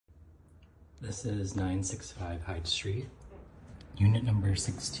This is 965 Hyde Street, unit number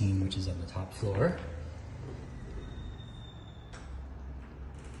 16, which is on the top floor.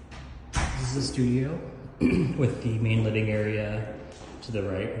 This is the studio with the main living area to the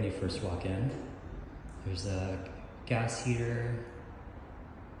right when you first walk in. There's a gas heater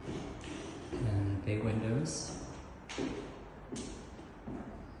and bay windows.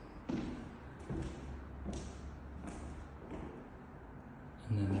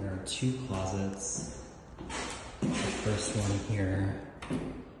 And then there are two closets. The first one here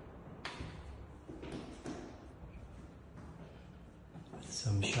with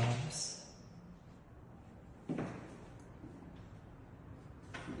some shelves.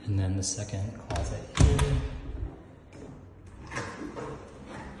 And then the second closet here.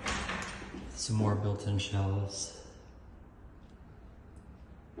 Some more built-in shelves.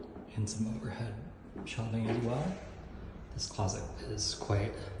 And some overhead shelving as well. This closet is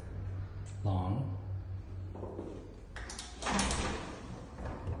quite long.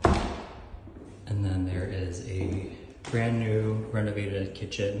 And then there is a brand new renovated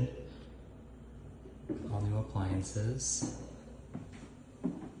kitchen, all new appliances.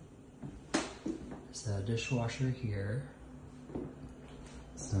 There's a dishwasher here,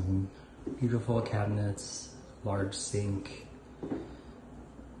 some beautiful cabinets, large sink,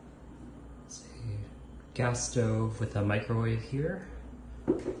 gas stove with a microwave here,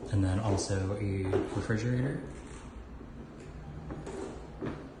 and then also a refrigerator.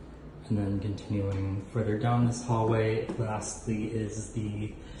 And then continuing further down this hallway, lastly is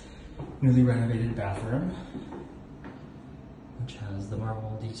the newly renovated bathroom, which has the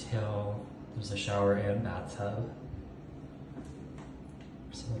marble detail. There's a shower and bathtub.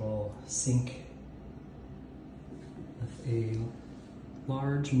 There's a little sink with a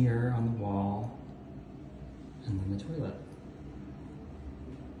large mirror on the wall, and then the toilet.